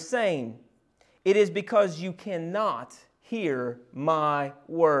what I am saying? It is because you cannot hear my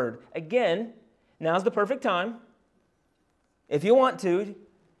word." Again, now's the perfect time, if you want to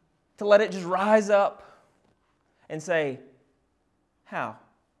let it just rise up and say, how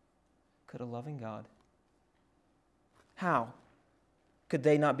could a loving God, how could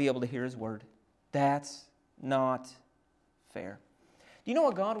they not be able to hear His word? That's not fair. Do you know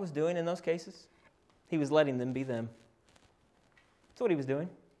what God was doing in those cases? He was letting them be them. That's what He was doing.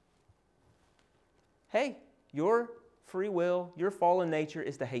 Hey, your free will, your fallen nature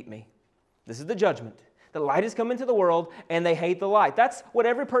is to hate me. This is the judgment. The light has come into the world, and they hate the light. That's what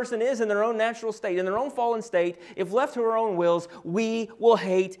every person is in their own natural state, in their own fallen state. If left to our own wills, we will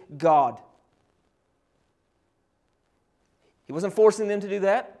hate God. He wasn't forcing them to do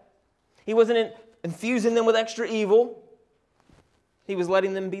that. He wasn't infusing them with extra evil. He was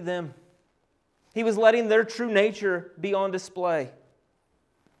letting them be them. He was letting their true nature be on display.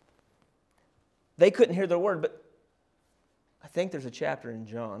 They couldn't hear their word, but I think there's a chapter in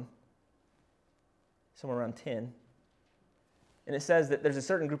John, somewhere around 10, and it says that there's a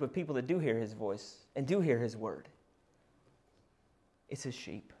certain group of people that do hear His voice and do hear His word. It's His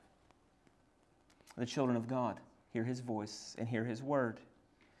sheep. The children of God hear His voice and hear His word.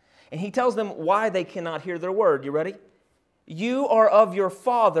 And He tells them why they cannot hear their word. You ready? "You are of your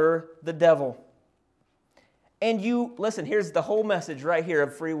father, the devil. And you," listen, here's the whole message right here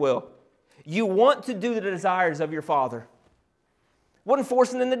of free will. "You want to do the desires of your father." Wasn't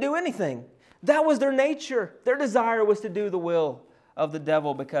forcing them to do anything. That was their nature. Their desire was to do the will of the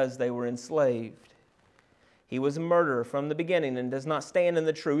devil because they were enslaved. He was a murderer from the beginning and does not stand in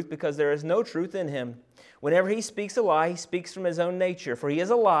the truth because there is no truth in him. Whenever he speaks a lie, he speaks from his own nature, for he is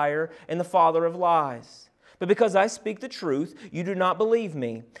a liar and the father of lies. But because I speak the truth, you do not believe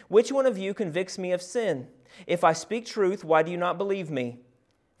me. Which one of you convicts me of sin? If I speak truth, why do you not believe me?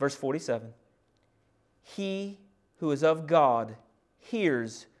 Verse 47. He who is of God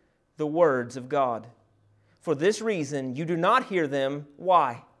hears the words of God. For this reason, you do not hear them.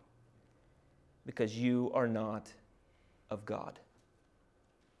 Why? Because you are not of God.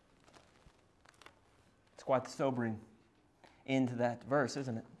 It's quite the sobering end to that verse,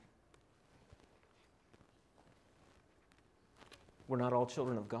 isn't it? We're not all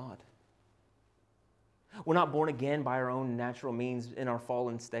children of God. We're not born again by our own natural means in our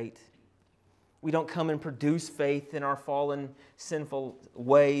fallen state. We don't come and produce faith in our fallen, sinful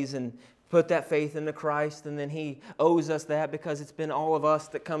ways and put that faith into Christ, and then He owes us that because it's been all of us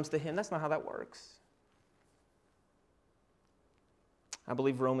that comes to Him. That's not how that works. I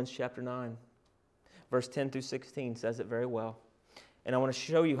believe Romans chapter 9, verse 10 through 16 says it very well. And I want to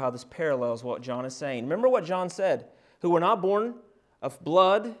show you how this parallels what John is saying. Remember what John said, who were not born of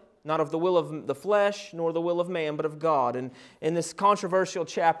blood, not of the will of the flesh, nor the will of man, but of God. And in this controversial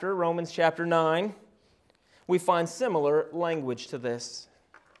chapter, Romans chapter 9, we find similar language to this.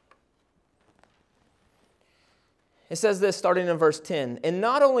 It says this starting in verse 10. And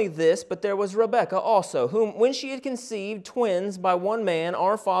not only this, but there was Rebekah also, whom when she had conceived twins by one man,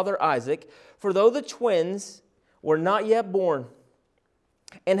 our father Isaac, for though the twins were not yet born,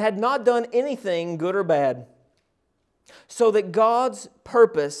 and had not done anything good or bad, so that God's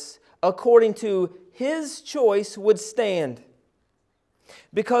purpose, according to His choice, would stand.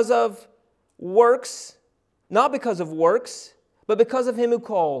 Because of works, not because of works, but because of Him who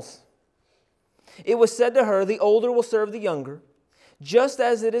calls. It was said to her, the older will serve the younger, just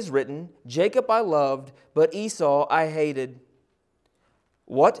as it is written, Jacob I loved, but Esau I hated.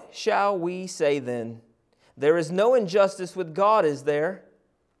 What shall we say then? There is no injustice with God, is there?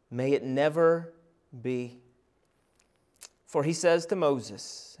 May it never be. For He says to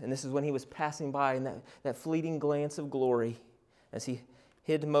Moses, and this is when he was passing by in that fleeting glance of glory, as He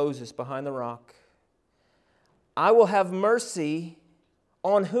hid Moses behind the rock, I will have mercy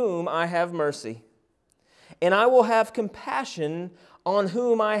on whom I have mercy, and I will have compassion on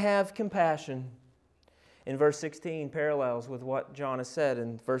whom I have compassion. In verse 16 parallels with what John has said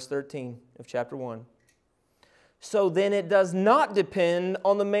in verse 13 of chapter 1. So then it does not depend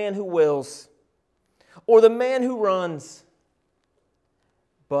on the man who wills or the man who runs,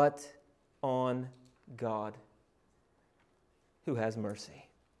 but on God who has mercy.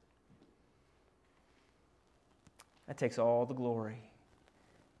 That takes all the glory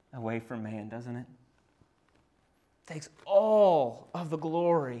away from man, doesn't it? Takes all of the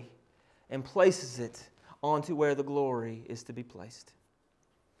glory and places it onto where the glory is to be placed.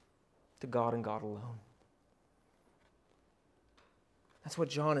 To God and God alone. That's what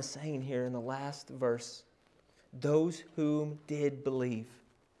John is saying here in the last verse. Those whom did believe.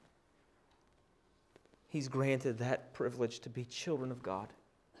 He's granted that privilege to be children of God.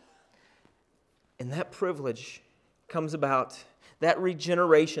 And that privilege comes about, that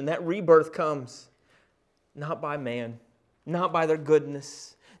regeneration, that rebirth comes not by man, not by their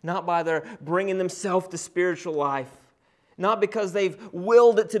goodness, not by their bringing themselves to spiritual life, not because they've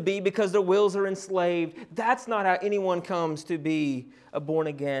willed it to be, because their wills are enslaved. That's not how anyone comes to be a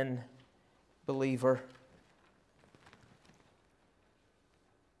born-again believer.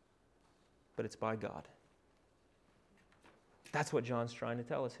 But it's by God. That's what John's trying to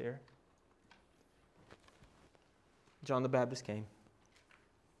tell us here. John the Baptist came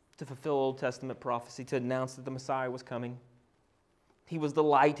to fulfill Old Testament prophecy, to announce that the Messiah was coming. He was the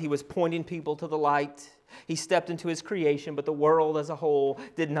light. He was pointing people to the light. He stepped into His creation, but the world as a whole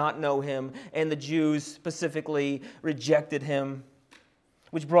did not know Him, and the Jews specifically rejected Him,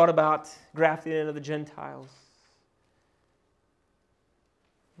 which brought about grafting into the Gentiles.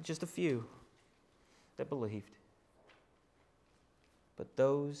 Just a few that believed. But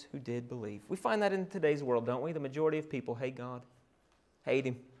those who did believe. We find that in today's world, don't we? The majority of people hate God, hate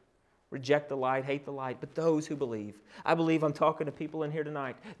Him, reject the light, hate the light. But those who believe. I believe I'm talking to people in here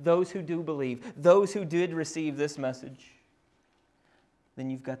tonight. Those who do believe, those who did receive this message, then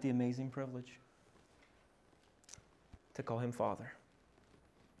you've got the amazing privilege to call Him Father.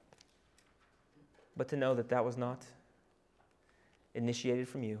 But to know that that was not initiated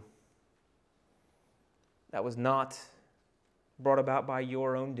from you. That was not brought about by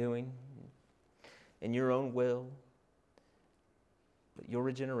your own doing and your own will, but your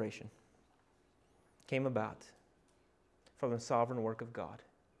regeneration came about from the sovereign work of God,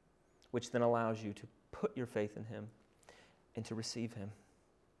 which then allows you to put your faith in Him and to receive Him.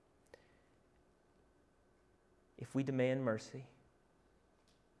 If we demand mercy,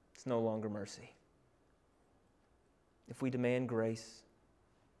 it's no longer mercy. If we demand grace,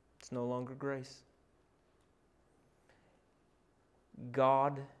 it's no longer grace.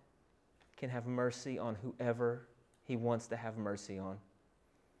 God can have mercy on whoever He wants to have mercy on.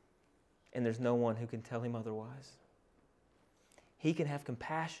 And there's no one who can tell Him otherwise. He can have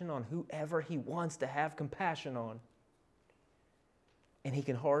compassion on whoever He wants to have compassion on. And He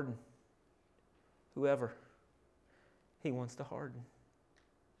can harden whoever He wants to harden.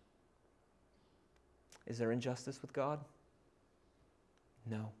 Is there injustice with God?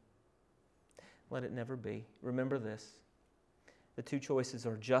 No. Let it never be. Remember this. The two choices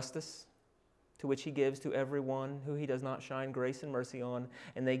are justice, to which He gives to everyone who He does not shine grace and mercy on,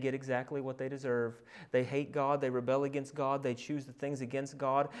 and they get exactly what they deserve. They hate God, they rebel against God, they choose the things against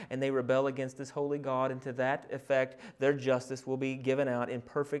God, and they rebel against this holy God, and to that effect, their justice will be given out in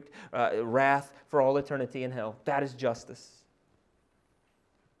perfect wrath for all eternity in hell. That is justice.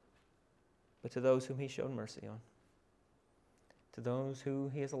 But to those whom He's shown mercy on, to those who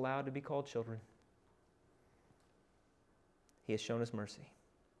He has allowed to be called children, He has shown us mercy.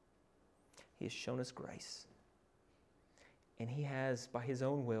 He has shown us grace. And He has, by His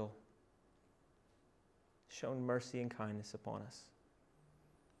own will, shown mercy and kindness upon us.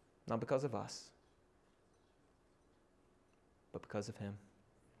 Not because of us, but because of Him.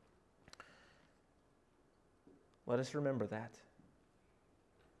 Let us remember that.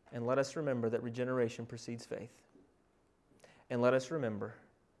 And let us remember that regeneration precedes faith. And let us remember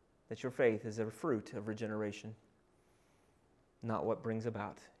that your faith is a fruit of regeneration, not what brings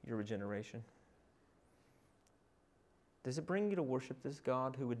about your regeneration. Does it bring you to worship this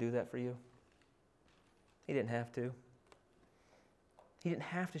God who would do that for you? He didn't have to. He didn't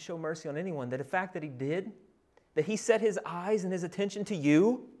have to show mercy on anyone. That the fact that He did, that He set His eyes and His attention to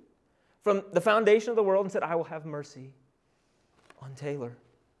you from the foundation of the world and said, I will have mercy on Taylor.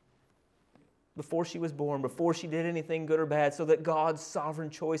 Before she was born, before she did anything good or bad, so that God's sovereign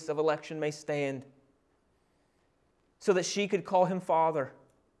choice of election may stand. So that she could call Him Father.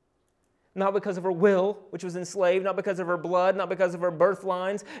 Not because of her will, which was enslaved, not because of her blood, not because of her birth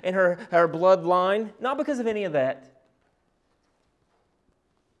lines and her bloodline, not because of any of that,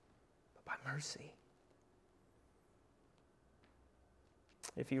 but by mercy.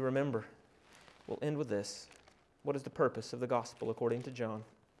 If you remember, we'll end with this. What is the purpose of the gospel according to John?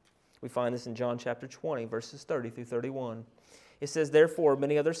 We find this in John chapter 20, verses 30 through 31. It says, therefore,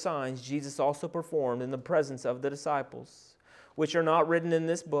 many other signs Jesus also performed in the presence of the disciples, which are not written in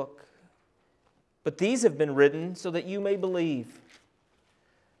this book. But these have been written so that you may believe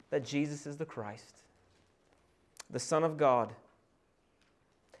that Jesus is the Christ, the Son of God,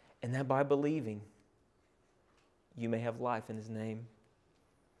 and that by believing you may have life in His name.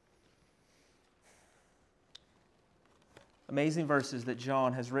 Amazing verses that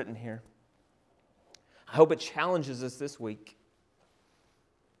John has written here. I hope it challenges us this week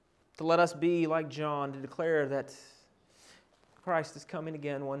to let us be like John, to declare that Christ is coming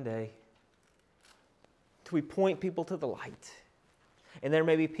again one day. We point people to the light. And there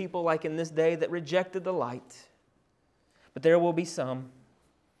may be people like in this day that rejected the light. But there will be some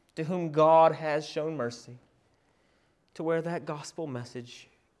to whom God has shown mercy, to where that gospel message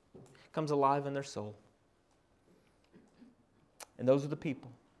comes alive in their soul. And those are the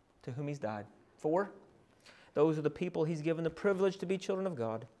people to whom He's died for. Those are the people He's given the privilege to be children of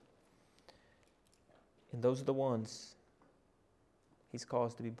God. And those are the ones He's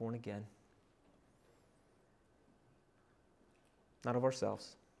caused to be born again. Not of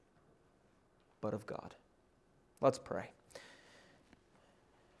ourselves, but of God. Let's pray.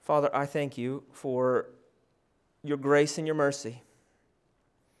 Father, I thank You for Your grace and Your mercy.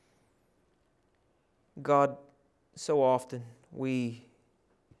 God, so often we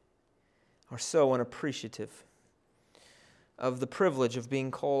are so unappreciative of the privilege of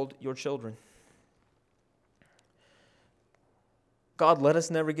being called Your children. God, let us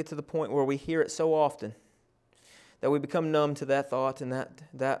never get to the point where we hear it so often that we become numb to that thought and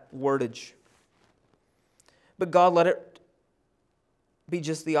that wordage. But God, let it be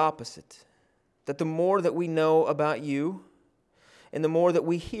just the opposite. That the more that we know about You and the more that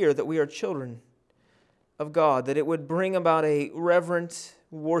we hear that we are children of God, that it would bring about a reverent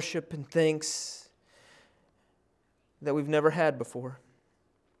worship and thanks that we've never had before.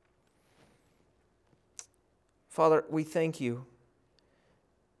 Father, we thank You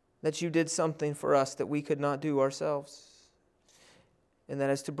that You did something for us that we could not do ourselves, and that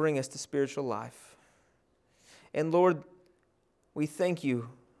is to bring us to spiritual life. And Lord, we thank You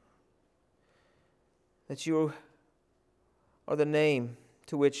that you are the name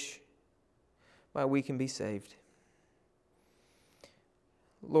to which by we can be saved.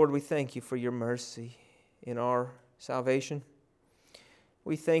 Lord, we thank you for your mercy in our salvation.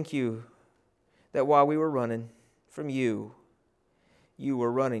 We thank you that while we were running from you, you were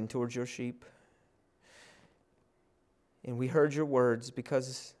running towards your sheep. And we heard your words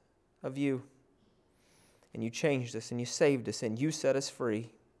because of you. And you changed us and you saved us and you set us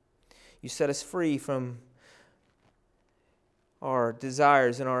free. You set us free from our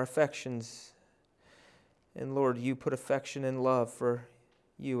desires and our affections. And Lord, you put affection and love for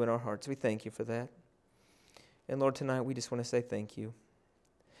you in our hearts. We thank you for that. And Lord, tonight we just want to say thank you.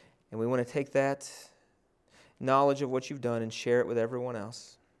 And we want to take that knowledge of what you've done and share it with everyone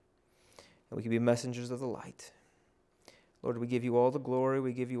else. And we can be messengers of the light. Lord, we give you all the glory.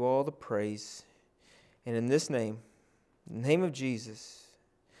 We give you all the praise. And in this name, the name of Jesus,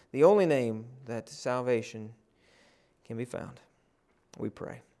 the only name that salvation can be found, we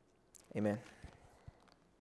pray. Amen.